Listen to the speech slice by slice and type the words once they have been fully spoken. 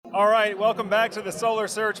All right, welcome back to the Solar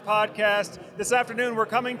Search Podcast. This afternoon, we're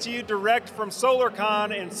coming to you direct from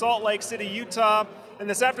SolarCon in Salt Lake City, Utah. And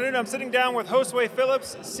this afternoon, I'm sitting down with Josue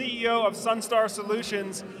Phillips, CEO of Sunstar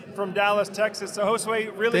Solutions from Dallas, Texas. So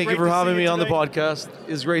Josue, really Thank you for having me on the podcast.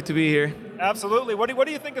 It's great to be here. Absolutely. What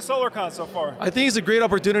do you think of SolarCon so far? I think it's a great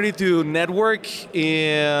opportunity to network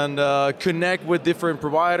and connect with different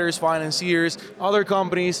providers, financiers, other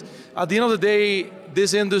companies. At the end of the day,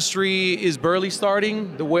 this industry is barely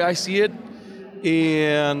starting, the way I see it.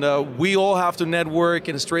 And we all have to network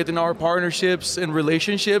and strengthen our partnerships and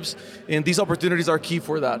relationships, and these opportunities are key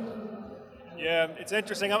for that. Yeah, it's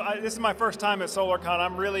interesting. This is my first time at SolarCon.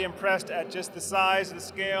 I'm really impressed at just the size, the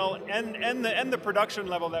scale, and the production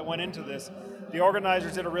level that went into this. The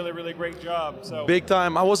organizers did a really, really great job. So big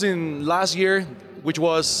time. I was in last year, which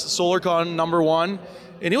was SolarCon #1,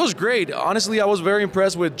 and it was great. Honestly, I was very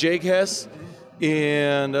impressed with Jake Hess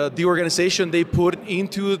and the organization they put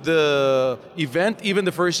into the event, even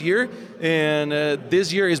the first year, and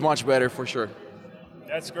this year is much better for sure.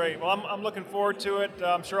 That's great. Well, I'm looking forward to it.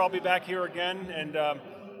 I'm sure I'll be back here again, and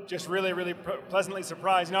just really, really pleasantly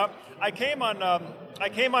surprised. Now, I came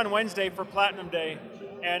on Wednesday for Platinum Day,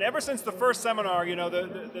 and ever since the first seminar, you know,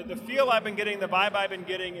 the feel I've been getting, the vibe I've been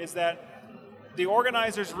getting is that the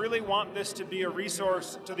organizers really want this to be a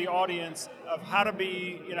resource to the audience of how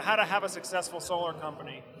to have a successful solar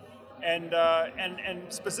company, and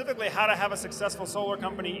specifically how to have a successful solar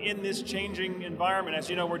company in this changing environment. As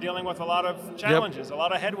you know, we're dealing with a lot of challenges, a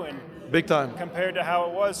lot of headwind, big time, compared to how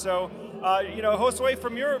it was. So, Josue,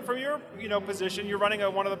 from your position, you're running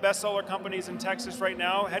one of the best solar companies in Texas right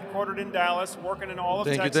now, headquartered in Dallas, working in all of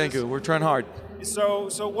Texas. Thank you. We're trying hard. So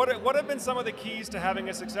what have been some of the keys to having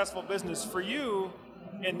a successful business for you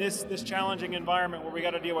in this challenging environment where we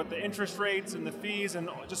got to deal with the interest rates and the fees and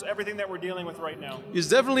just everything that we're dealing with right now? It's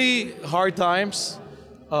definitely hard times,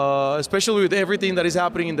 especially with everything that is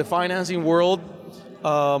happening in the financing world.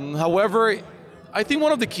 However, I think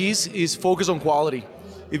one of the keys is focus on quality.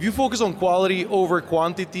 If you focus on quality over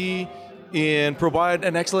quantity and provide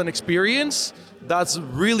an excellent experience, that's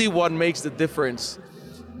really what makes the difference.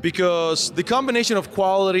 Because the combination of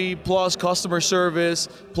quality plus customer service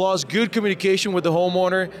plus good communication with the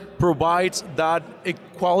homeowner provides that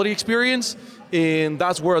quality experience, and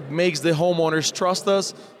that's what makes the homeowners trust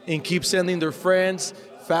us and keep sending their friends,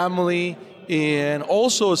 family, and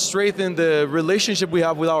also strengthen the relationship we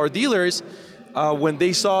have with our dealers when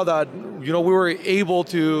they saw that we were able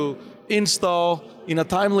to install in a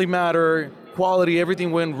timely manner, quality,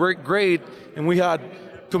 everything went great, and we had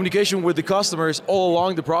communication with the customers all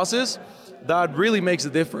along the process. That really makes a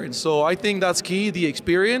difference. So I think that's key, the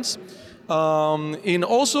experience, and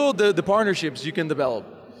also the partnerships you can develop.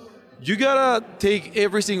 You gotta take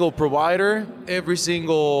every single provider, every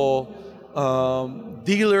single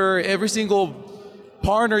dealer, every single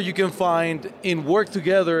partner you can find and work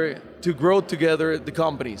together to grow together the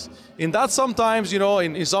companies. And that's sometimes,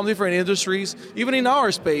 in some different industries, even in our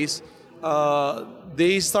space,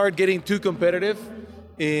 they start getting too competitive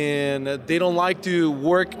and they don't like to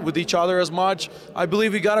work with each other as much. I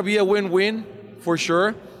believe it gotta be a win-win for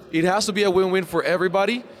sure. It has to be a win-win for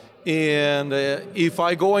everybody. And if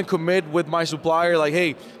I go and commit with my supplier, like,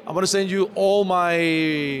 hey, I'm gonna send you all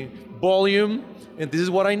my volume and this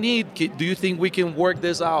is what I need, do you think we can work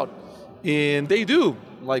this out? And they do,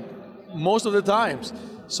 like most of the times.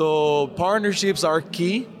 So partnerships are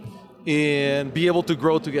key and be able to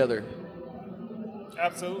grow together.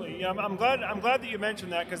 Absolutely. Yeah, I'm glad that you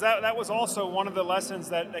mentioned that, because that was also one of the lessons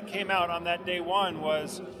that came out on that day one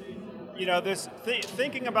was, this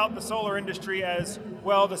thinking about the solar industry as,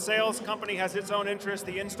 well, the sales company has its own interest,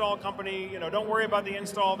 the install company, don't worry about the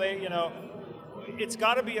install, it's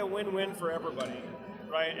got to be a win-win for everybody,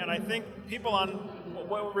 right? And I think people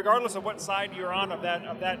regardless of what side you're on of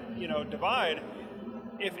that divide,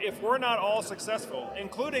 if we're not all successful,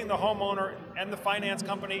 including the homeowner and the finance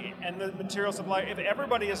company and the material supplier, if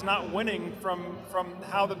everybody is not winning from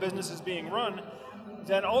how the business is being run,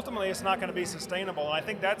 then ultimately it's not going to be sustainable. And I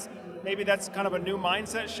think that's kind of a new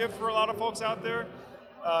mindset shift for a lot of folks out there.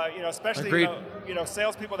 Especially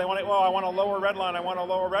salespeople, they want to, I want a lower red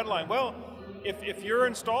line. Well, if your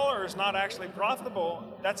installer is not actually profitable,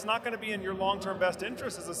 that's not going to be in your long-term best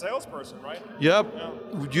interest as a salesperson, right? Yep.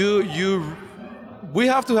 We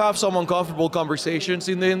have to have some uncomfortable conversations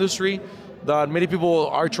in the industry that many people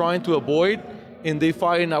are trying to avoid, and they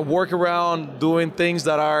find a workaround doing things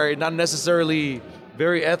that are not necessarily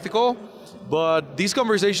very ethical. But these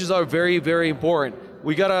conversations are very, very important.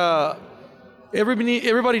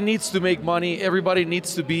 Everybody needs to make money. Everybody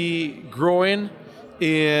needs to be growing,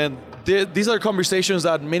 and these are conversations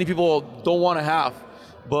that many people don't want to have.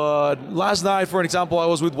 But last night, for example, I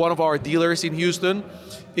was with one of our dealers in Houston,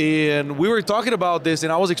 and we were talking about this,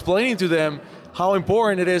 and I was explaining to them how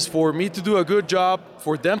important it is for me to do a good job,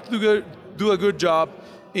 for them to do a good job,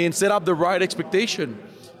 and set up the right expectation.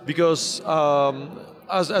 Because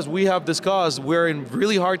as we have discussed, we're in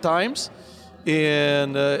really hard times,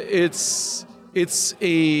 and it's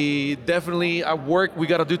a definitely a work we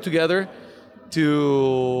got to do together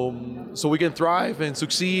so we can thrive and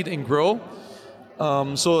succeed and grow.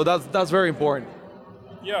 So that's very important.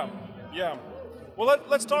 Yeah, yeah. Well,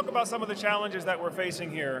 let's talk about some of the challenges that we're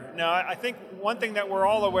facing here. Now, I think one thing that we're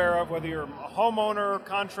all aware of, whether you're a homeowner,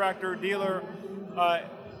 contractor, dealer,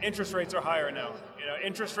 interest rates are higher now.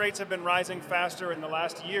 Interest rates have been rising faster in the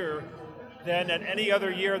last year than at any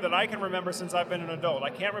other year that I can remember since I've been an adult.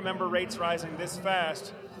 I can't remember rates rising this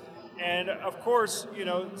fast. And of course,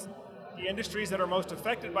 the industries that are most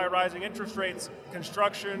affected by rising interest rates,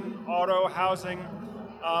 construction, auto, housing,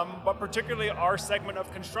 but particularly our segment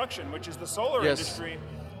of construction, which is the solar industry.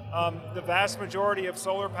 The vast majority of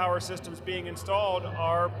solar power systems being installed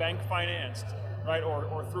are bank financed, right,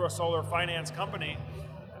 or through a solar finance company.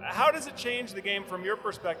 How does it change the game from your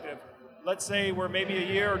perspective? Let's say where maybe a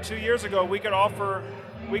year or 2 years ago we could offer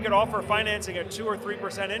financing at 2 or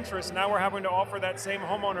 3% interest. Now we're having to offer that same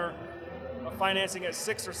homeowner financing at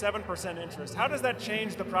 6 or 7% interest. How does that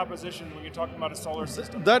change the proposition when you're talking about a solar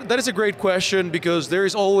system? That is a great question, because there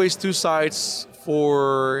is always two sides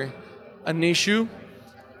for an issue.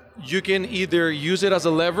 You can either use it as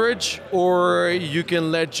a leverage, or you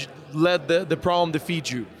can let the problem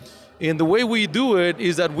defeat you. And the way we do it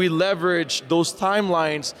is that we leverage those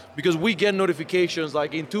timelines, because we get notifications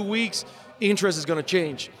like in 2 weeks, interest is going to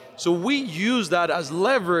change. So we use that as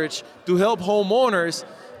leverage to help homeowners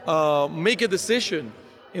make a decision.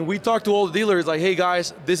 And we talk to all the dealers like, hey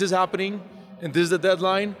guys, this is happening and this is the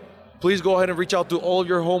deadline. Please go ahead and reach out to all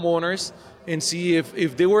your homeowners and see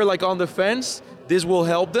if they were like on the fence, this will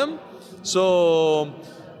help them. So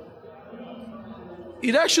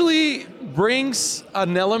it actually brings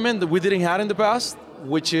an element that we didn't have in the past,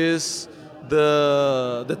 which is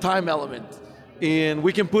the time element. And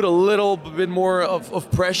we can put a little bit more of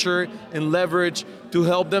pressure and leverage to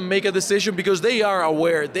help them make a decision, because they are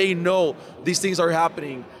aware, they know these things are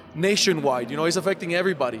happening nationwide. It's affecting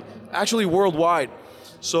everybody, actually worldwide.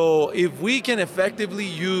 So if we can effectively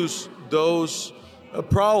use those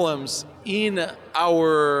problems in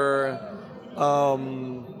our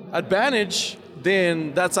advantage,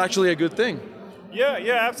 then that's actually a good thing. Yeah,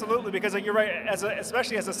 absolutely. Because you're right.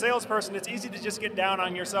 Especially as a salesperson, it's easy to just get down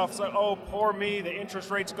on yourself. So, oh, poor me. The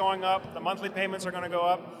interest rate's going up. The monthly payments are going to go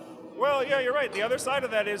up. Well, yeah, you're right. The other side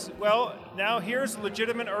of that is, well, now here's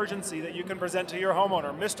legitimate urgency that you can present to your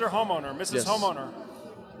homeowner, Mr. Homeowner, Mrs. Homeowner.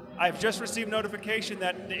 I've just received notification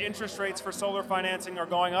that the interest rates for solar financing are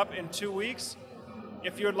going up in 2 weeks.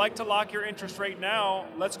 If you would like to lock your interest rate now,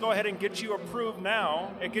 let's go ahead and get you approved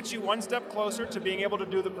now. It gets you one step closer to being able to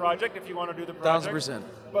do the project if you want to do the project. 1,000%.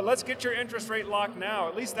 But let's get your interest rate locked now.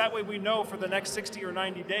 At least that way we know for the next 60 or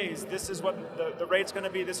 90 days, this is what the rate's going to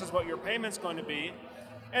be, this is what your payment's going to be.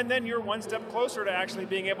 And then you're one step closer to actually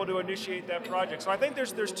being able to initiate that project. So I think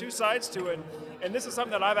there's two sides to it. And this is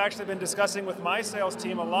something that I've actually been discussing with my sales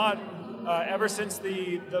team a lot ever since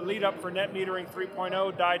the lead up for net metering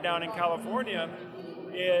 3.0 died down in California.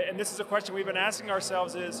 And this is a question we've been asking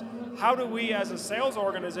ourselves is, how do we as a sales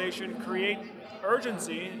organization create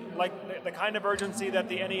urgency, like the kind of urgency that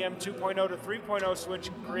the NEM 2.0 to 3.0 switch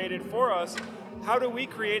created for us? How do we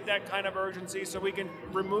create that kind of urgency so we can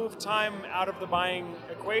remove time out of the buying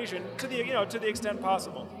equation to the extent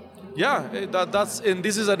possible? Yeah, and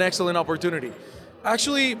this is an excellent opportunity.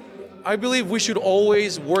 Actually, I believe we should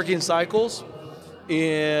always work in cycles,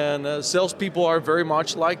 and salespeople are very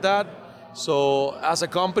much like that. So as a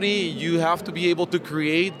company, you have to be able to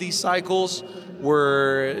create these cycles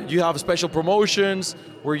where you have special promotions,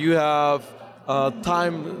 where you have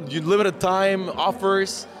limited time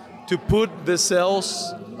offers to put the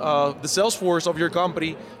sales force of your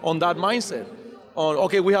company on that mindset.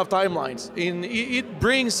 Okay, we have timelines, and it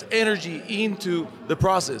brings energy into the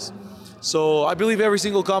process. So I believe every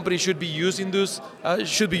single company should be using this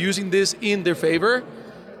in their favor.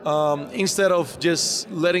 Instead of just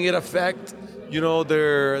letting it affect,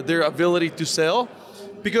 their ability to sell.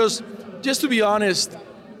 Because just to be honest,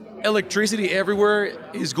 electricity everywhere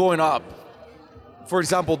is going up. For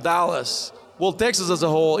example, Dallas, Texas as a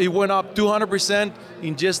whole, it went up 200%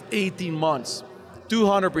 in just 18 months,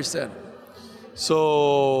 200%.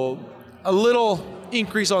 So a little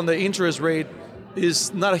increase on the interest rate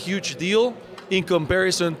is not a huge deal in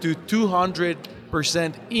comparison to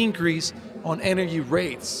 200% increase on energy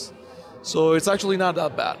rates. So it's actually not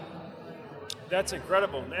that bad. That's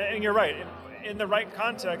incredible, and you're right. In the right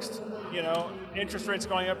context, interest rates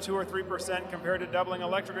going up 2 or 3% compared to doubling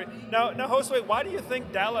electric rate. Now, Josue, why do you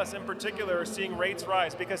think Dallas in particular is seeing rates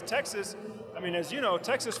rise? Because Texas, as you know,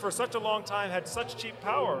 Texas for such a long time had such cheap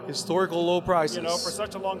power. Historical low prices. For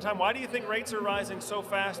such a long time. Why do you think rates are rising so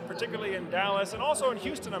fast, particularly in Dallas, and also in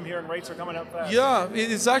Houston I'm hearing rates are coming up fast? Yeah,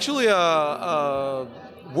 it's actually a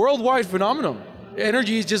worldwide phenomenon.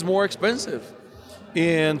 Energy is just more expensive.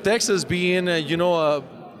 In Texas being,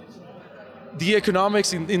 the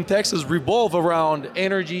economics in Texas revolve around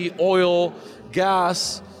energy, oil,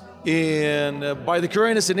 gas, and by the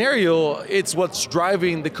current scenario, it's what's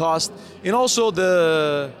driving the cost. And also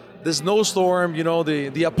the snowstorm,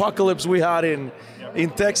 the apocalypse we had in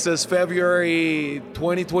Texas, February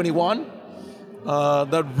 2021,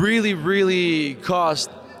 that really caused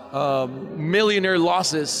millionaire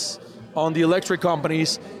losses on the electric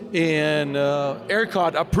companies, and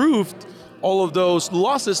ERCOT approved all of those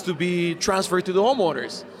losses to be transferred to the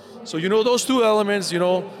homeowners. So those two elements,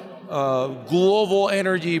 global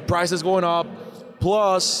energy prices going up,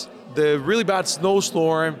 plus the really bad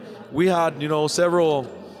snowstorm. We had several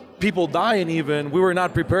people dying even. We were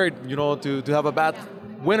not prepared to have a bad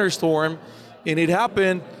winter storm, and it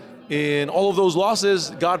happened, and all of those losses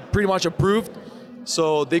got pretty much approved,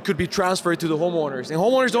 so they could be transferred to the homeowners. And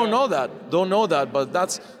homeowners don't know that, but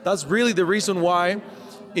that's really the reason why.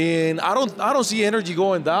 And I don't see energy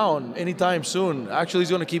going down anytime soon. Actually,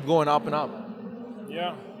 it's going to keep going up and up.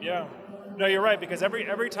 Yeah. No, you're right, because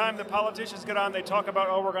every time the politicians get on, they talk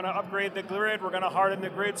about, we're going to upgrade the grid, we're going to harden the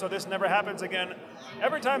grid so this never happens again.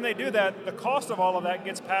 Every time they do that, the cost of all of that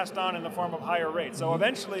gets passed on in the form of higher rates. So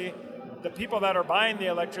eventually, the people that are buying the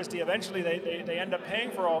electricity, eventually they end up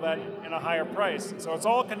paying for all that in a higher price. So it's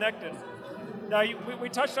all connected. Now, we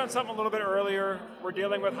touched on something a little bit earlier. We're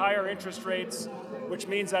dealing with higher interest rates, which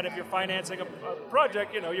means that if you're financing a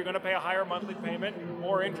project, you're going to pay a higher monthly payment and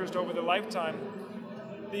more interest over the lifetime.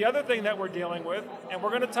 The other thing that we're dealing with, and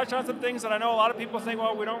we're going to touch on some things that I know a lot of people think,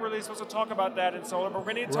 well, we don't really supposed to talk about that in solar, but we're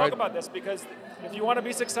going to need to talk about this, because if you want to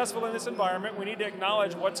be successful in this environment, we need to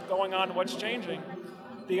acknowledge what's going on, what's changing.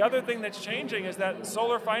 The other thing that's changing is that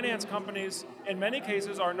solar finance companies, in many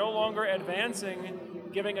cases, are no longer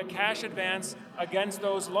giving a cash advance against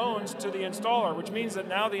those loans to the installer, which means that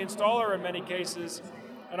now the installer, in many cases,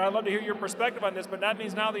 and I'd love to hear your perspective on this, but that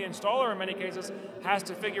means now the installer, in many cases, has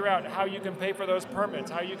to figure out how you can pay for those permits,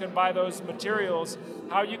 how you can buy those materials,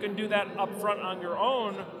 how you can do that upfront on your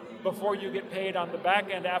own before you get paid on the back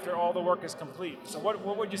end after all the work is complete. So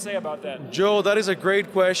what would you say about that? Joe, that is a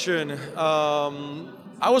great question.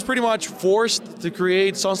 I was pretty much forced to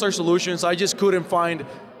create Sunstar Solutions. I just couldn't find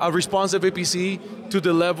a responsive EPC to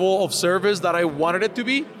the level of service that I wanted it to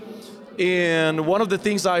be. And one of the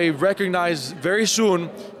things I recognized very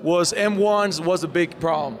soon was M1s was a big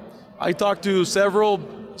problem. I talked to several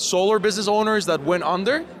solar business owners that went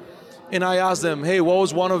under, and I asked them, hey, what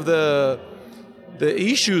was one of the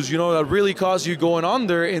issues, that really caused you going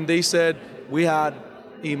under? And they said, we had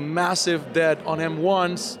a massive debt on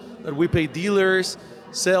M1s that we paid dealers,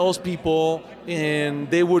 salespeople,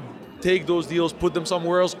 and they would take those deals, put them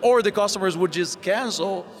somewhere else, or the customers would just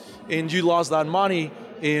cancel, and you lost that money.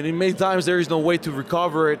 And in many times there is no way to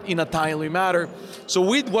recover it in a timely manner. So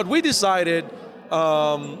what we decided,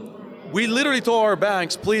 we literally told our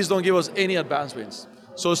banks, please don't give us any advancements.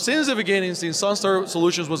 So since the beginning, since Sunstar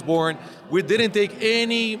Solutions was born, we didn't take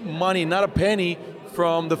any money, not a penny,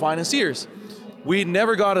 from the financiers. We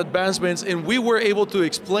never got advancements, and we were able to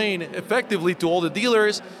explain effectively to all the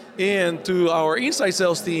dealers and to our inside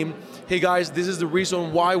sales team, hey guys, this is the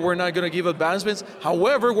reason why we're not going to give advancements.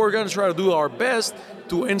 However, we're going to try to do our best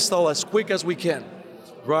to install as quick as we can,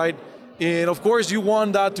 right? And of course, you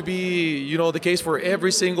want that to be, the case for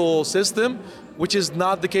every single system, which is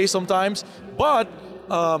not the case sometimes. But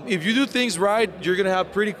if you do things right, you're going to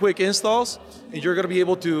have pretty quick installs, and you're going to be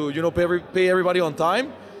able to, pay everybody on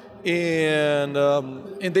time. And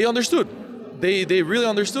they understood. They really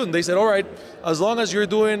understood, and they said, all right, as long as you're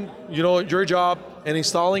doing your job and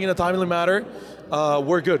installing in a timely manner,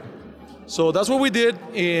 we're good. So that's what we did,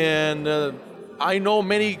 and I know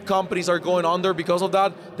many companies are going under because of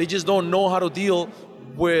that. They just don't know how to deal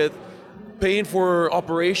with paying for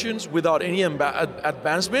operations without any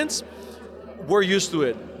advancements. We're used to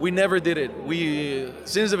it. We never did it.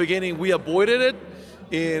 Since the beginning, we avoided it,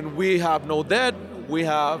 and we have no debt. We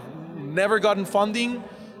have never gotten funding.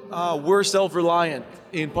 We're self-reliant.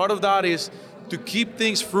 And part of that is to keep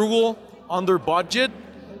things frugal, under budget,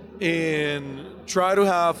 and try to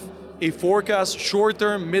have a forecast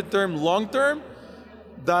short-term, mid-term, long-term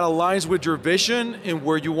that aligns with your vision and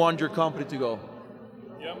where you want your company to go.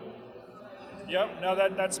 Yep, no,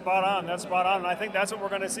 that's spot on. That's spot on. And I think that's what we're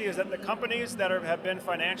going to see is that the companies that have been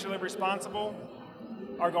financially responsible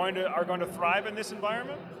are going to thrive in this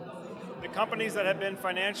environment. The companies that have been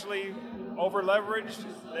financially over leveraged,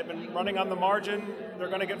 they've been running on the margin, they're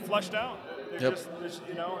going to get flushed out. It's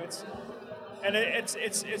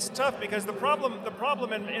tough because the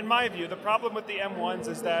problem in my view, the problem with the M1s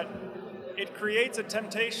is that it creates a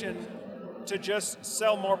temptation to just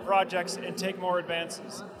sell more projects and take more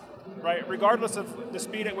advances. Right, regardless of the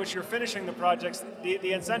speed at which you're finishing the projects,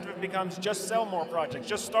 the incentive becomes just sell more projects,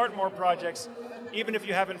 just start more projects, even if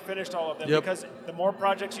you haven't finished all of them. Yep. Because the more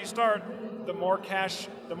projects you start, the more cash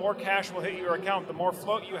will hit your account, the more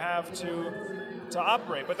float you have to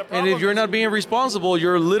operate. But the problem and if you're not being responsible,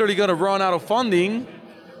 you're literally going to run out of funding,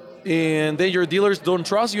 and then your dealers don't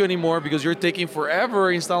trust you anymore because you're taking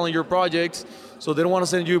forever installing your projects, so they don't want to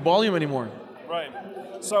send you volume anymore. Right.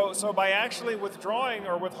 So by actually withdrawing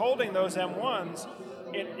or withholding those M1s,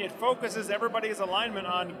 it focuses everybody's alignment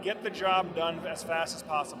on get the job done as fast as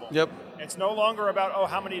possible. Yep. It's no longer about,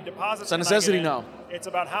 how many deposits it's a necessity can I get in. now. It's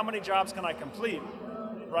about how many jobs can I complete,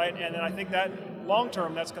 right? And I think that long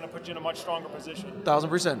term, that's going to put you in a much stronger position.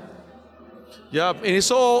 1000%. Yeah, and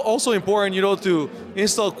it's also important, to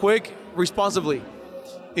install quick, responsibly.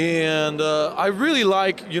 And I really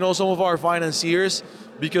like, some of our financiers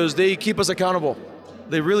because they keep us accountable.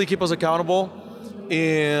 They really keep us accountable,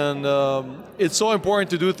 and it's so important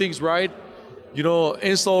to do things right.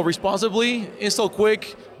 Install responsibly, install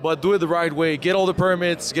quick, but do it the right way. Get all the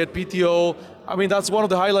permits, get PTO. I mean, that's one of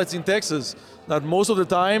the highlights in Texas, that most of the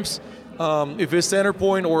times, if it's center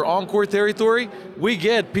point or Encore territory, we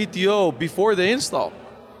get PTO before the install.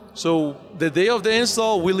 So the day of the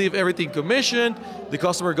install, we leave everything commissioned. The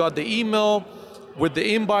customer got the email with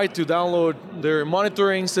the invite to download their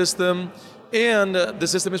monitoring system, and the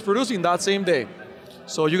system is producing that same day.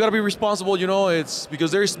 So you got to be responsible, it's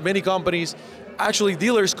because there's many companies, actually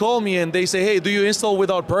dealers call me and they say, hey, do you install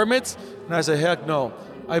without permits? And I say, heck no.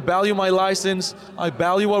 I value my license, I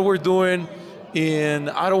value what we're doing, and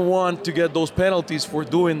I don't want to get those penalties for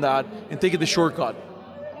doing that and taking the shortcut.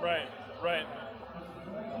 Right.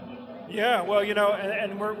 Yeah, well,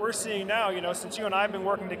 and we're seeing now, since you and I have been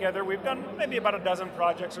working together, we've done maybe about a dozen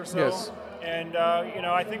projects or so. Yes. And,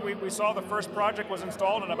 I think we saw the first project was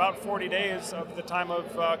installed in about 40 days of the time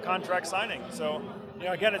of contract signing. So,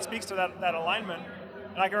 again, it speaks to that alignment.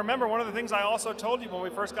 And I can remember one of the things I also told you when we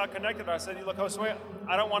first got connected, I said, look, Josue,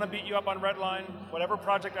 I don't want to beat you up on Redline. Whatever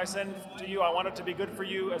project I send to you, I want it to be good for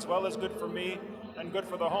you as well as good for me and good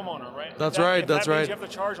for the homeowner, right? That's right. That means you have to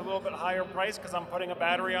charge a little bit higher price because I'm putting a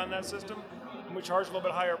battery on that system, and we charge a little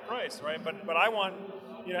bit higher price, right? But I want,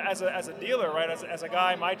 as a dealer, right, as a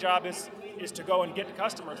guy, my job is to go and get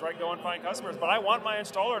customers, right? Go and find customers. But I want my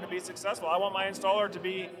installer to be successful. I want my installer to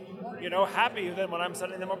be, happy then when I'm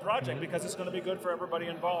sending them a project because it's going to be good for everybody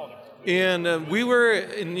involved. And we were,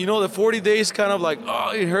 in, the 40 days kind of like,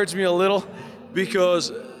 it hurts me a little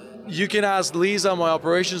because you can ask Lisa, my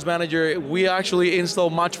operations manager, we actually install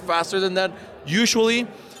much faster than that usually,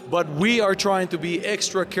 but we are trying to be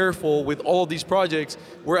extra careful with all of these projects.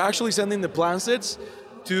 We're actually sending the plan sets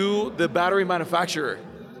to the battery manufacturer,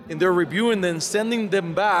 and they're reviewing them, sending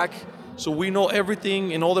them back, so we know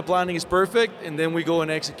everything and all the planning is perfect, and then we go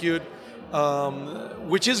and execute,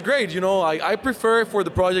 which is great. I prefer for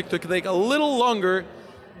the project to take a little longer,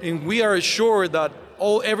 and we are assured that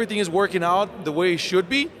everything is working out the way it should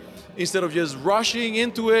be, instead of just rushing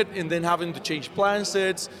into it and then having to change plan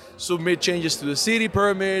sets, submit changes to the city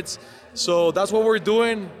permits. So that's what we're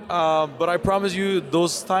doing, but I promise you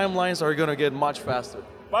those timelines are going to get much faster.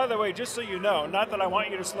 By the way, just so you know, not that I want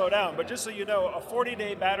you to slow down, but just so you know, a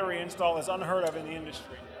 40-day battery install is unheard of in the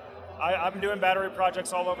industry. I've been doing battery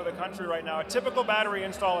projects all over the country right now. A typical battery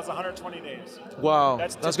install is 120 days. Wow,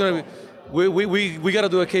 that's going to be, we got to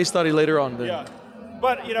do a case study later on then. Yeah,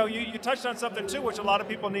 but you touched on something too, which a lot of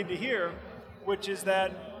people need to hear, which is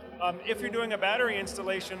that if you're doing a battery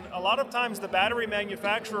installation, a lot of times the battery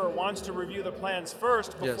manufacturer wants to review the plans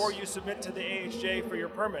first before you submit to the AHJ for your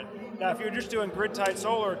permit. Now, if you're just doing grid-tied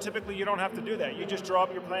solar, typically you don't have to do that. You just draw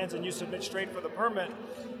up your plans and you submit straight for the permit.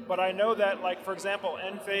 But I know that, like, for example,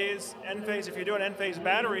 Enphase, if you're doing Enphase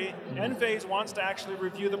battery, Enphase wants to actually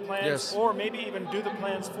review the plans or maybe even do the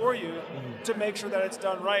plans for you to make sure that it's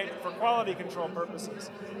done right for quality control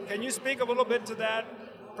purposes. Can you speak a little bit to that?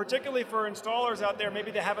 Particularly for installers out there, maybe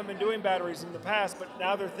they haven't been doing batteries in the past, but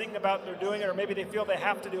now they're thinking about they're doing it, or maybe they feel they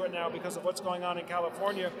have to do it now because of what's going on in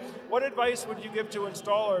California. What advice would you give to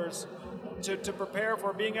installers to prepare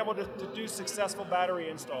for being able to do successful battery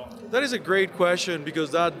install? That is a great question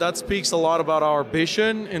because that speaks a lot about our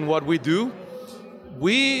vision and what we do.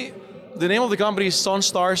 The name of the company is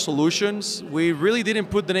Sunstar Solutions. We really didn't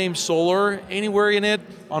put the name solar anywhere in it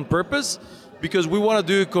on purpose because we want to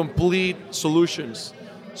do complete solutions.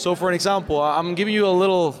 So for an example, I'm giving you a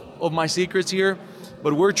little of my secrets here,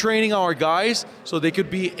 but we're training our guys so they could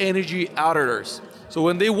be energy auditors. So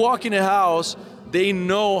when they walk in a house, they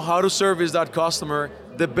know how to service that customer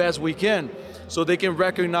the best we can. So they can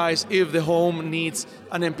recognize if the home needs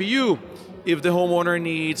an MPU, if the homeowner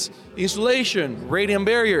needs insulation, radiant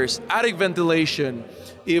barriers, attic ventilation,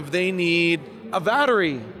 if they need a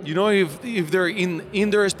battery, if they're in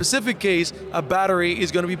their specific case, a battery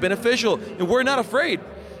is going to be beneficial. And we're not afraid.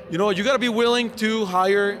 You got to be willing to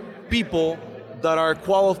hire people that are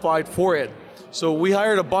qualified for it. So we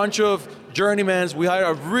hired a bunch of journeymans. We hired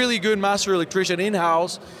a really good master electrician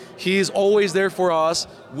in-house. He's always there for us.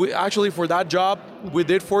 We actually, for that job we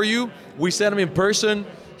did for you, we sent him in person.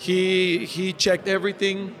 He checked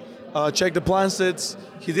everything, checked the plan sets.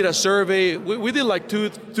 He did a survey. We did like two,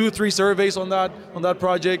 3 surveys on that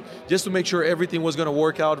project just to make sure everything was going to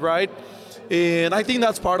work out right. And I think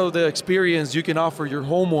that's part of the experience you can offer your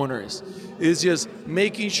homeowners, is just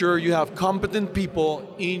making sure you have competent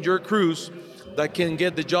people in your crews that can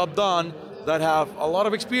get the job done, that have a lot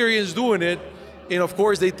of experience doing it. And of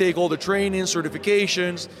course, they take all the training,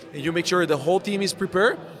 certifications, and you make sure the whole team is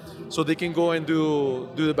prepared so they can go and do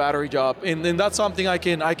the battery job. And that's something I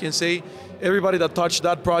can say. Everybody that touched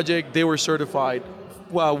that project, they were certified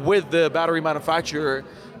with the battery manufacturer,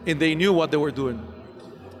 and they knew what they were doing.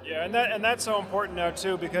 Yeah, and that's so important now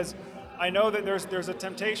too, because I know that there's a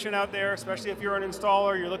temptation out there, especially if you're an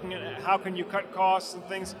installer, you're looking at how can you cut costs and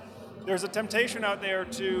things. There's a temptation out there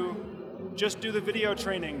to just do the video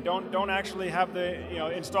training. Don't actually have the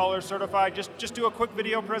installers certified. Just do a quick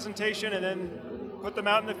video presentation and then put them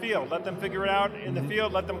out in the field. Let them figure it out in the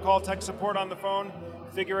field. Let them call tech support on the phone.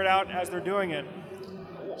 Figure it out as they're doing it.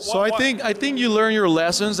 So I think you learn your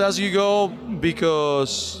lessons as you go,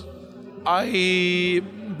 because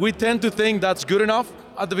we tend to think that's good enough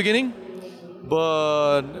at the beginning,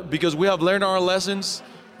 but because we have learned our lessons,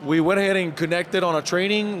 we went ahead and connected on a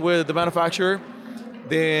training with the manufacturer.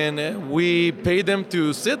 Then we paid them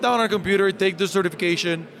to sit down on a computer, take the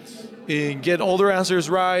certification, and get all their answers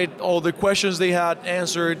right, all the questions they had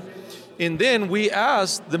answered. And then we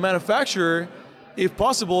asked the manufacturer, if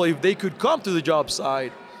possible, if they could come to the job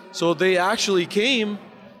site. So they actually came,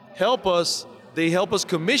 they help us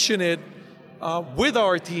commission it with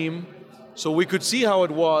our team so we could see how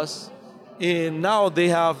it was. And now they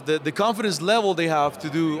have the confidence level they have to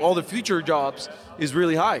do all the future jobs is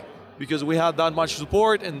really high, because we had that much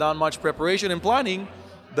support and that much preparation and planning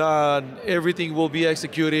that everything will be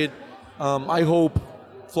executed, I hope,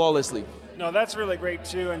 flawlessly. No, that's really great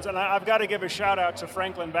too. And I've got to give a shout out to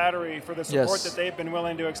Franklin Battery for the support that they've been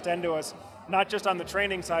willing to extend to us, not just on the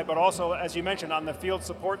training side, but also, as you mentioned, on the field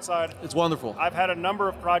support side. It's wonderful. I've had a number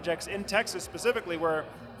of projects in Texas specifically where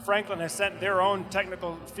Franklin has sent their own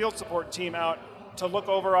technical field support team out to look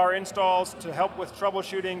over our installs, to help with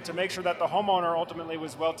troubleshooting, to make sure that the homeowner ultimately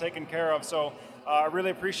was well taken care of. So I really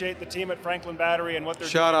appreciate the team at Franklin Battery and what they're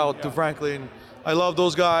doing. Shout out to Franklin. I love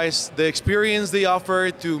those guys. The experience they offer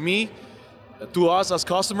to me, to us as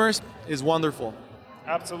customers, is wonderful.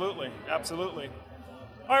 Absolutely, absolutely.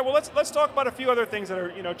 All right, well, let's talk about a few other things that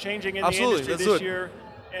are changing in the industry this year.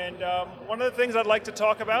 And one of the things I'd like to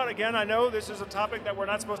talk about, again, I know this is a topic that we're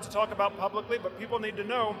not supposed to talk about publicly, but people need to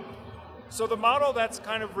know. So the model that's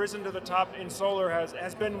kind of risen to the top in solar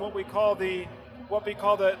has been what we call the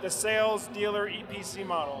sales dealer EPC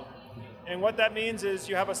model. And what that means is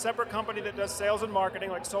you have a separate company that does sales and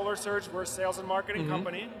marketing, like Solar Surge, we're a sales and marketing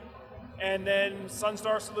company. And then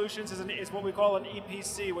Sunstar Solutions is what we call an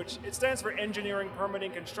EPC, which it stands for engineering,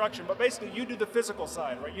 permitting, construction. But basically, you do the physical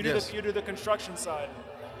side, right? You do the construction side.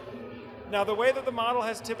 Now, the way that the model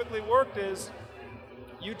has typically worked is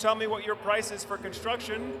you tell me what your price is for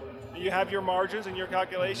construction, you have your margins and your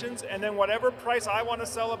calculations, and then whatever price I want to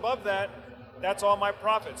sell above that, that's all my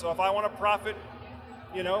profit. So if I want to profit,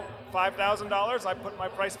 $5,000, I put my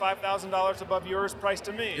price $5,000 above yours price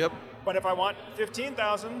to me. Yep. But if I want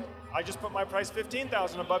 $15,000, I just put my price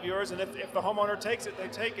 $15,000 above yours, and if the homeowner takes it, they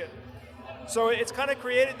take it. So it's kind of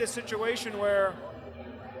created this situation where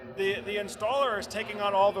the installer is taking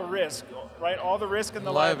on all the risk, right? All the risk and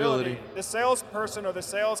the liability. The salesperson or the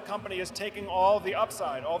sales company is taking all the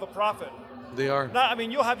upside, all the profit. They are. Now,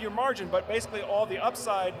 you'll have your margin, but basically all the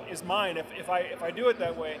upside is mine if I do it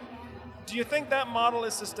that way. Do you think that model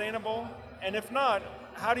is sustainable? And if not,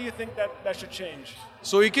 How do you think that should change?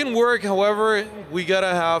 So it can work, however, we gotta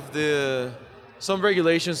have some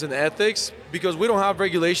regulations and ethics, because we don't have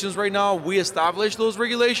regulations right now. We establish those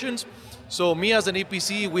regulations. So me as an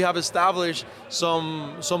EPC, we have established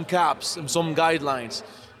some caps and some guidelines.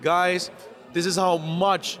 Guys, this is how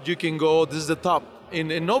much you can go. This is the top,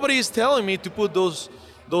 and nobody is telling me to put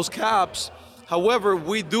those caps. However,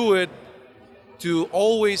 we do it to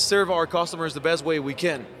always serve our customers the best way we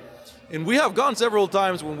can. And we have gone several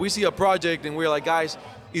times when we see a project and we're like, guys,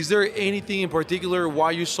 is there anything in particular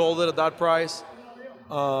why you sold it at that price?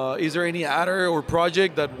 Is there any adder or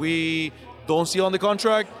project that we don't see on the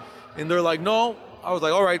contract? And they're like, no. I was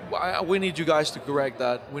like, all right, we need you guys to correct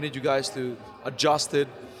that. We need you guys to adjust it,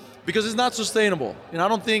 because it's not sustainable. And I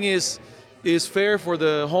don't think it's fair for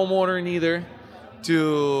the homeowner neither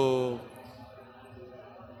to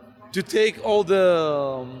take all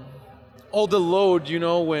the load,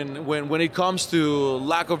 when it comes to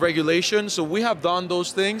lack of regulation. So we have done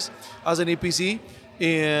those things as an EPC.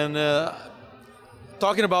 And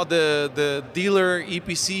talking about the dealer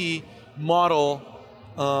EPC model,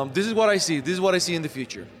 this is what I see. This is what I see in the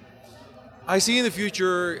future. I see in the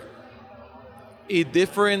future a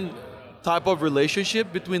different type of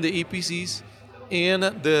relationship between the EPCs and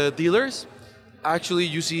the dealers. Actually,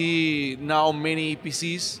 you see now many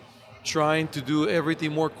EPCs trying to do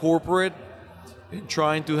everything more corporate, and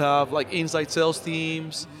trying to have like inside sales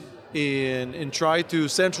teams, and try to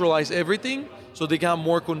centralize everything so they can have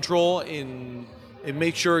more control and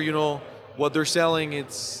make sure what they're selling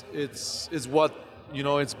it's what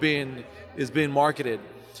it's being marketed.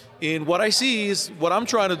 And what I see is, what I'm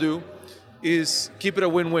trying to do is keep it a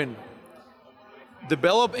win-win.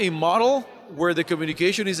 Develop a model where the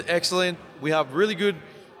communication is excellent. We have really good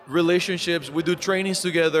relationships. We do trainings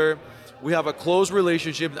together. We have a close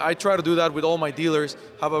relationship. I try to do that with all my dealers,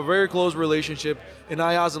 have a very close relationship. And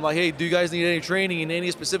I ask them like, hey, do you guys need any training in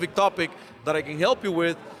any specific topic that I can help you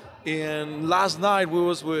with? And last night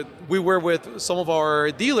we were with some of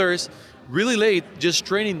our dealers really late, just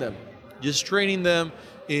training them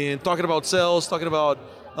and talking about sales, talking about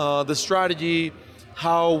the strategy,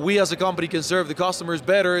 how we as a company can serve the customers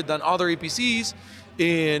better than other EPCs.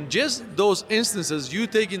 And just those instances, you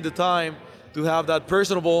taking the time to have that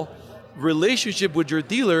personable relationship with your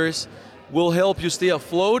dealers will help you stay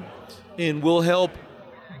afloat and will help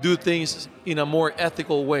do things in a more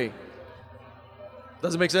ethical way.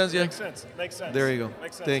 Does it make sense? Yeah? Makes sense. There you go.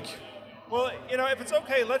 Makes sense. Thank you. Well, if it's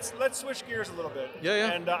okay, let's switch gears a little bit.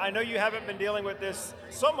 Yeah. And I know you haven't been dealing with this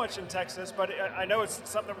so much in Texas, but I know it's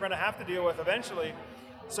something we're going to have to deal with eventually.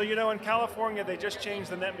 So, in California, they just changed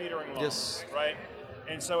the net metering law. Yes. Right?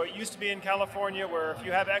 And so it used to be in California where if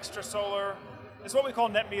you have extra solar, it's what we call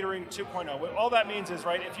net metering 2.0. All that means is,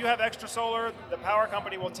 right, if you have extra solar, the power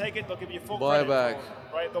company will take it, they'll give you full credit. Buy it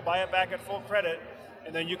back. Right? They'll buy it back at full credit,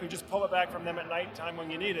 and then you can just pull it back from them at nighttime when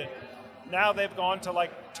you need it. Now they've gone to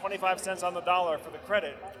like 25 cents on the dollar for the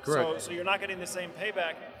credit. Correct. So you're not getting the same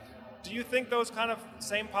payback. Do you think those kind of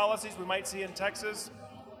same policies we might see in Texas?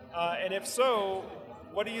 And if so,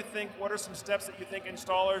 what do you think? What are some steps that you think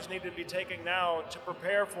installers need to be taking now to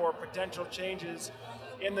prepare for potential changes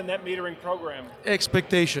in the net metering program?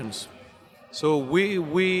 Expectations. So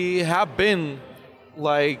we have been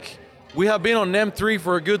on NEM 3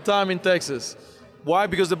 for a good time in Texas. Why?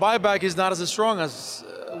 Because the buyback is not as strong as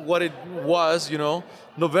what it was.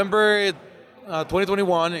 November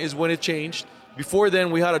 2021 is when it changed. Before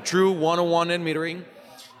then, we had a true one-on-one net metering.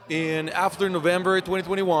 And after November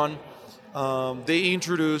 2021, they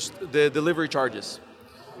introduced the delivery charges,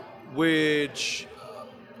 which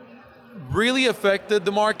really affected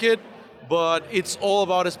the market, but it's all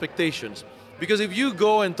about expectations. Because if you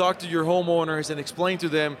go and talk to your homeowners and explain to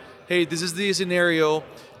them, hey, this is the scenario,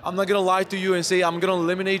 I'm not gonna lie to you and say I'm gonna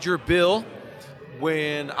eliminate your bill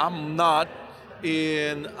when I'm not,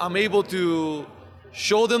 and I'm able to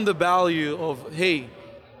show them the value of, hey,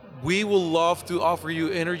 we will love to offer you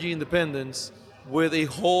energy independence with a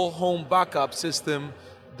whole home backup system,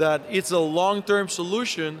 that it's a long-term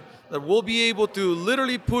solution that will be able to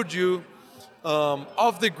literally put you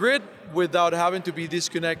off the grid without having to be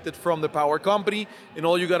disconnected from the power company, and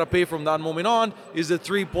all you gotta pay from that moment on is the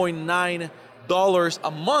 $3.9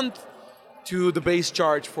 a month to the base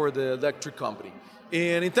charge for the electric company.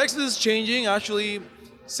 And in Texas, it's changing. Actually,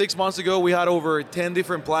 6 months ago, we had over 10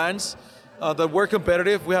 different plans that were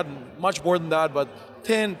competitive. We had much more than that, but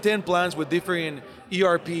 10 plans with different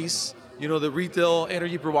ERPs, the retail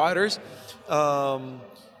energy providers.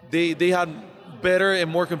 They had better and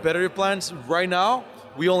more competitive plans. Right now,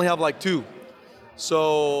 we only have like 2.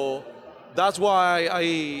 So that's why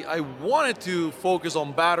I wanted to focus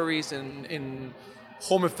on batteries and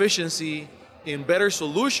home efficiency, in better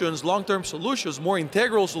solutions, long-term solutions, more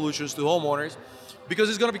integral solutions to homeowners, because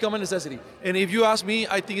it's going to become a necessity. And if you ask me,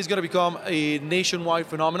 I think it's going to become a nationwide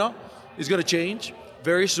phenomenon. It's going to change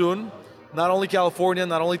very soon. Not only California,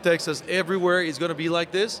 not only Texas, everywhere is going to be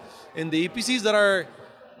like this. And the EPCs that are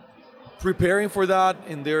preparing for that,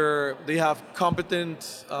 and they have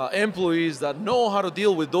competent employees that know how to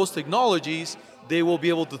deal with those technologies, they will be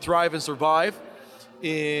able to thrive and survive.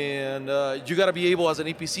 And you got to be able as an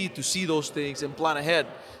EPC to see those things and plan ahead,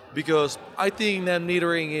 because I think net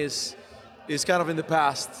metering is kind of in the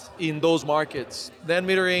past in those markets. Net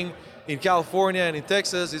metering in California and in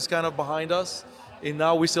Texas is kind of behind us, and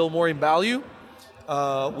now we sell more in value.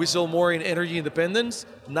 We sell more in energy independence,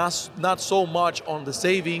 not so much on the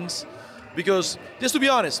savings, because just to be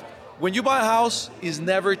honest, when you buy a house, it's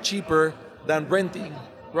never cheaper than renting,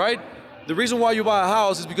 right? The reason why you buy a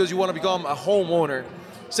house is because you want to become a homeowner.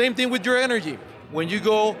 Same thing with your energy. When you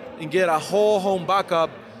go and get a whole home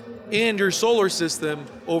backup in your solar system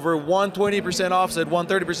over 120% offset,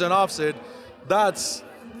 130% offset,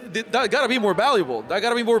 that gotta be more valuable. That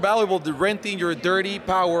gotta be more valuable than renting your dirty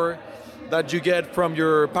power that you get from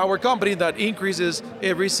your power company that increases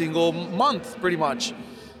every single month, pretty much.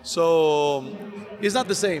 So it's not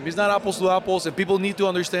the same. It's not apples to apples, and people need to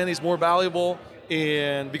understand it's more valuable.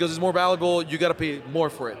 And because it's more valuable, you got to pay more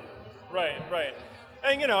for it. Right.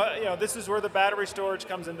 And you know, this is where the battery storage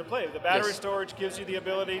comes into play. The battery Yes. storage gives you the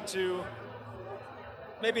ability to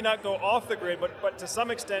maybe not go off the grid, but to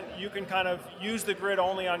some extent you can kind of use the grid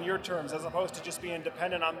only on your terms, as opposed to just being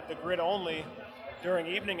dependent on the grid only during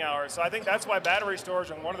evening hours. So I think that's why battery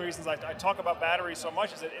storage, and one of the reasons I talk about batteries so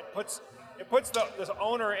much, is that it puts the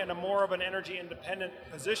owner in a more of an energy independent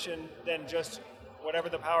position than just whatever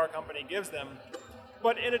the power company gives them.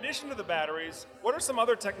 But in addition to the batteries, what are some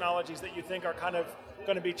other technologies that you think are kind of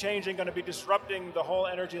going to be changing, going to be disrupting the whole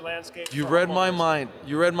energy landscape? You read my mind.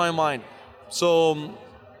 You read my mind. So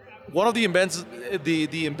one of the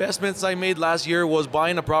investments I made last year was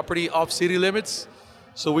buying a property off city limits,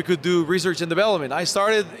 so we could do research and development. I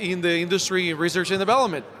started in the industry in research and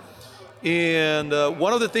development. And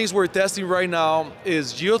one of the things we're testing right now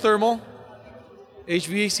is geothermal,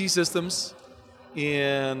 HVAC systems.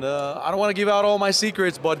 And I don't want to give out all my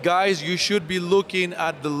secrets, but guys, you should be looking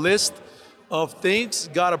at the list of things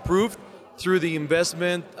got approved through the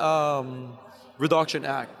Investment Reduction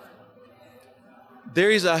Act.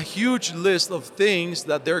 There is a huge list of things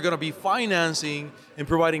that they're going to be financing and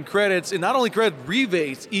providing credits, and not only credit,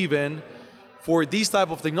 rebates even, for these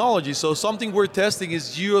type of technologies. So something we're testing is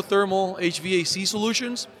geothermal HVAC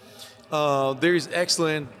solutions. There is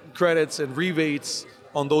excellent credits and rebates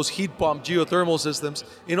on those heat pump geothermal systems.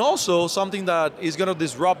 And also something that is going to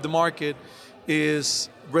disrupt the market is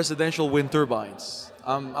residential wind turbines.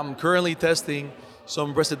 I'm currently testing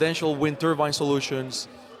some residential wind turbine solutions.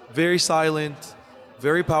 Very silent,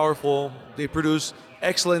 very powerful. They produce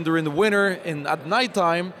excellent during the winter, and at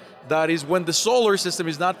nighttime, that is when the solar system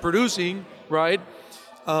is not producing, right?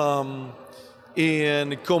 And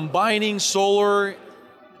combining solar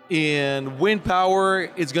and wind power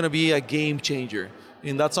is going to be a game changer.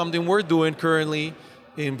 And that's something we're doing currently.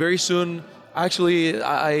 And very soon, actually,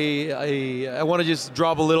 I want to just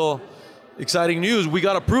drop a little exciting news. We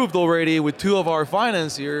got approved already with two of our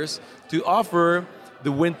financiers to offer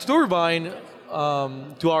the wind turbine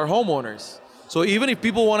to our homeowners. So even if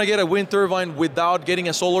people want to get a wind turbine without getting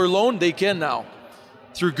a solar loan, they can now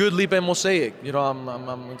through Good Leap and Mosaic. You know,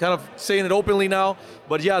 I'm kind of saying it openly now,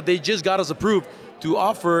 but yeah, they just got us approved to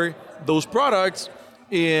offer those products.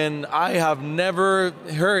 And I have never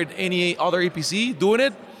heard any other EPC doing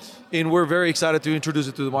it, and we're very excited to introduce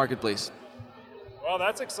it to the marketplace. Well,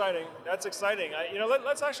 that's exciting. That's exciting.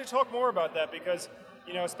 Let's actually talk more about that, because,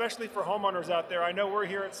 especially for homeowners out there, I know we're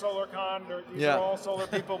here at SolarCon. These are all solar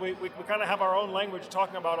people. We kind of have our own language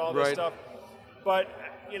talking about all this stuff. But,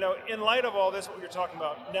 in light of all this, what you're talking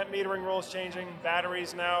about, net metering rules changing,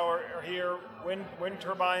 batteries now are here, wind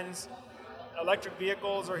turbines, electric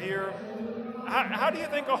vehicles are here. How do you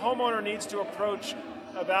think a homeowner needs to approach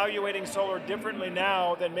evaluating solar differently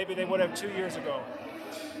now than maybe they would have 2 years ago?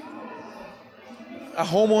 A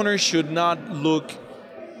homeowner should not look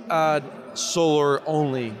at solar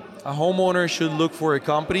only. A homeowner should look for a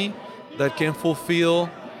company that can fulfill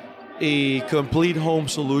a complete home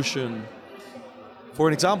solution. For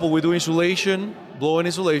an example, we do insulation, blow-in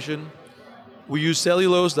insulation. We use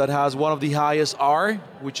cellulose that has one of the highest R,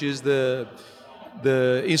 which is the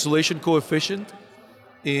insulation coefficient.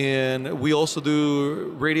 And we also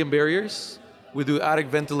do radiant barriers. We do attic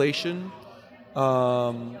ventilation.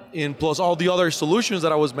 And plus all the other solutions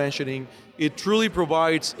that I was mentioning, it truly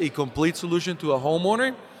provides a complete solution to a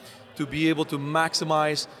homeowner to be able to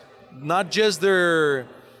maximize not just their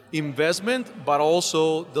investment, but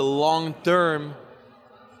also the long-term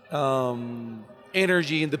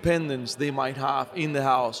energy independence they might have in the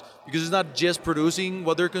house. Because it's not just producing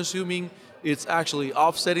what they're consuming, it's actually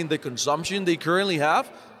offsetting the consumption they currently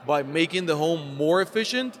have by making the home more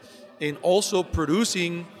efficient and also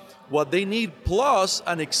producing what they need plus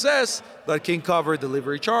an excess that can cover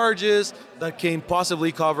delivery charges, that can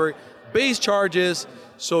possibly cover base charges.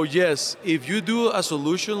 So yes, if you do a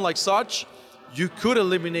solution like such, you could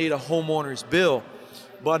eliminate a homeowner's bill.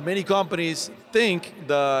 But many companies think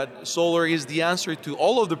that solar is the answer to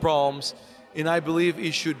all of the problems, and I believe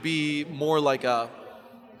it should be more like a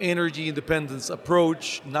energy independence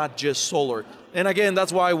approach, not just solar. And again,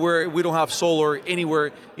 that's why we don't have solar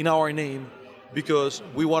anywhere in our name, because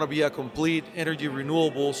we want to be a complete energy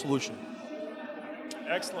renewable solution.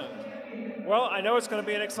 Excellent. Well, I know it's going to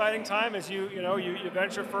be an exciting time as you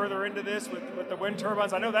venture further into this with the wind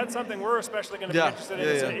turbines. I know that's something we're especially going to be interested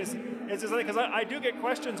in. Because I do get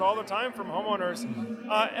questions all the time from homeowners,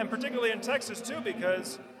 and particularly in Texas too,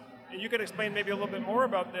 because you could explain maybe a little bit more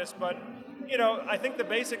about this, but I think the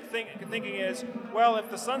basic thinking is, well,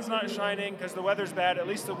 if the sun's not shining because the weather's bad, at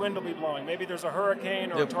least the wind will be blowing. Maybe there's a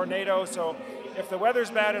hurricane or a tornado, so if the weather's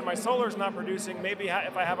bad and my solar's not producing, maybe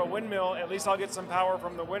if I have a windmill, at least I'll get some power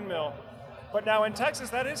from the windmill. But now in Texas,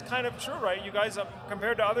 that is kind of true, right? You guys,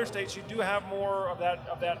 compared to other states, you do have more of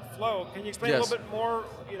that flow. Can you explain a little bit more?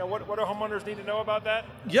 What do homeowners need to know about that?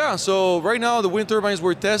 Yeah. So right now, the wind turbines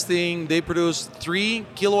we're testing, they produce 3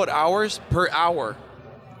 kilowatt hours per hour,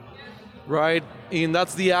 right? And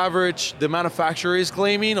that's the average the manufacturer is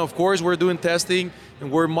claiming. Of course, we're doing testing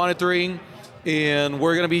and we're monitoring, and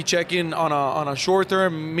we're going to be checking on a short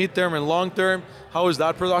term, mid term, and long term. How is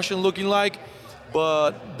that production looking like?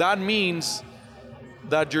 But that means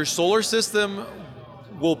that your solar system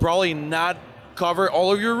will probably not cover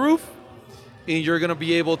all of your roof, and you're gonna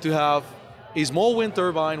be able to have a small wind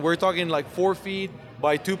turbine. We're talking like 4 feet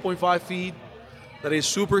by 2.5 feet that is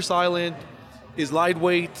super silent, is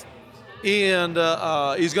lightweight, and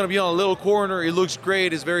is gonna be on a little corner. It looks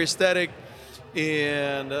great, it's very aesthetic,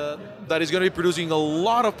 and that is gonna be producing a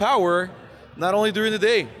lot of power, not only during the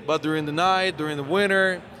day, but during the night, during the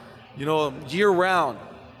winter, year round.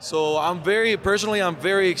 So I'm very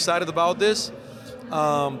excited about this,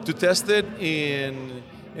 to test it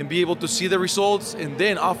and be able to see the results and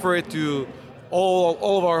then offer it to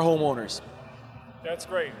all of our homeowners. That's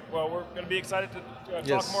great. Well, we're going to be excited to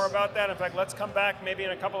talk more about that. In fact, let's come back maybe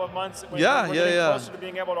in a couple of months when we're getting closer to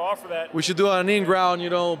being able to offer that. We should do an in-ground,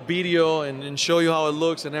 video and show you how it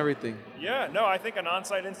looks and everything. Yeah, no, I think an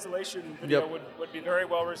on-site installation video would be very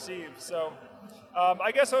well received. So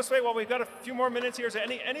I guess, Josue, well, we've got a few more minutes here. Is there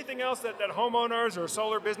anything else that homeowners or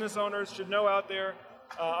solar business owners should know out there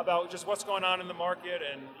about just what's going on in the market?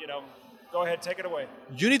 And, go ahead, take it away.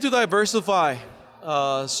 You need to diversify.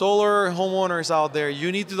 Solar homeowners out there,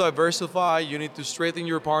 you need to diversify. You need to strengthen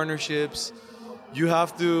your partnerships. You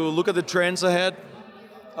have to look at the trends ahead.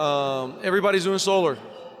 Everybody's doing solar.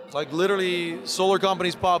 Like literally, solar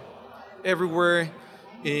companies pop everywhere.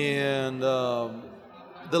 And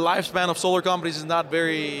the lifespan of solar companies is not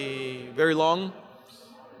very, very long.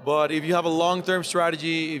 But if you have a long-term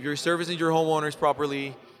strategy, if you're servicing your homeowners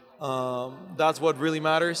properly, that's what really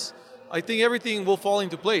matters. I think everything will fall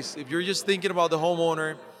into place. If you're just thinking about the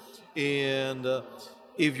homeowner and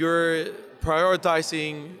if you're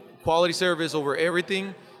prioritizing quality service over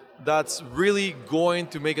everything, that's really going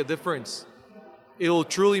to make a difference. It will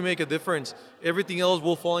truly make a difference. Everything else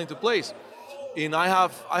will fall into place. And I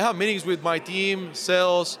have meetings with my team,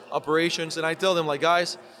 sales, operations, and I tell them, like,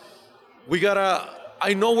 guys,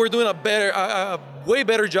 I know we're doing a way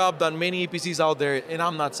better job than many EPCs out there, and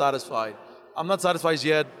I'm not satisfied. I'm not satisfied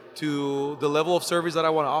yet to the level of service that I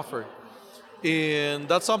want to offer. And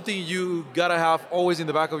that's something you gotta have always in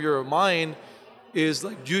the back of your mind, is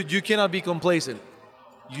like you cannot be complacent.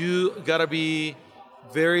 You gotta be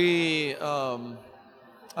very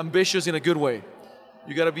ambitious in a good way.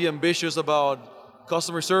 You gotta be ambitious about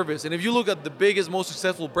customer service. And if you look at the biggest, most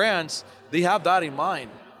successful brands, they have that in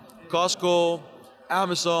mind. Costco,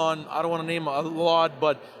 Amazon, I don't want to name a lot,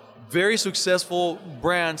 but very successful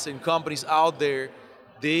brands and companies out there,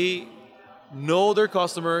 they know their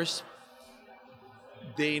customers,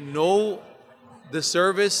 they know the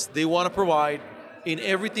service they want to provide, and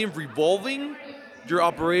everything revolving, your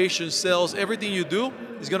operations, sales, everything you do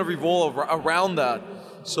is going to revolve around that.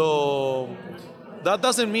 So that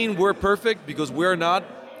doesn't mean we're perfect, because we're not,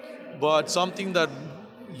 but something that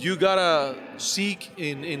you gotta seek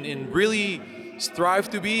and really strive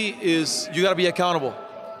to be is you got to be accountable.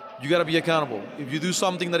 You got to be accountable. If you do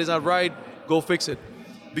something that is not right, go fix it.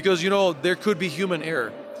 Because there could be human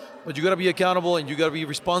error, but you got to be accountable and you got to be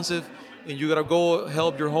responsive and you got to go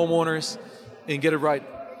help your homeowners and get it right.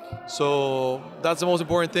 So that's the most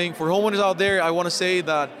important thing. For homeowners out there, I want to say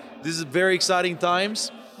that this is very exciting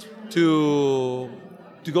times to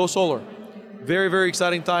go solar. Very, very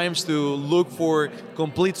exciting times to look for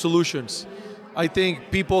complete solutions. I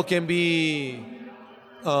think people can be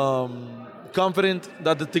confident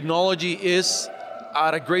that the technology is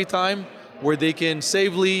at a great time where they can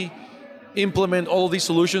safely implement all of these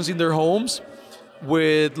solutions in their homes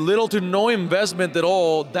with little to no investment at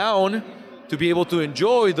all down to be able to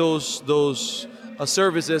enjoy those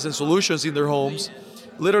services and solutions in their homes.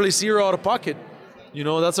 Literally zero out of pocket.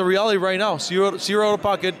 That's a reality right now. Zero out of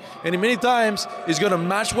pocket, and many times it's going to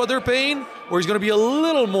match what they're paying, or it's going to be a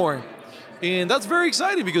little more. And that's very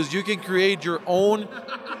exciting because you can create your own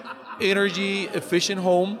energy efficient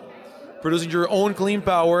home, producing your own clean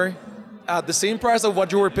power at the same price of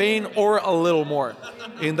what you were paying or a little more.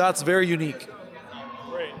 And that's very unique.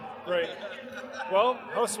 Great. Well,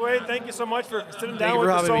 Josue, thank you so much for sitting down for with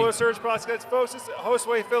the having Solar me. Surge Podcast. Folks, this is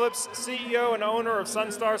Josue Phillips, CEO and owner of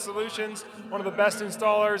Sunstar Solutions, one of the best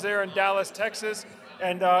installers there in Dallas, Texas.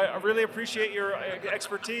 And I really appreciate your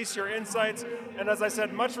expertise, your insights, and as I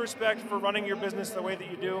said, much respect for running your business the way that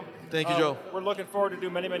you do. Thank you, Joe. We're looking forward to do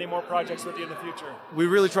many, many more projects with you in the future. We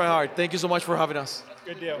really try hard. Thank you so much for having us.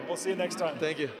 Good deal. We'll see you next time. Thank you.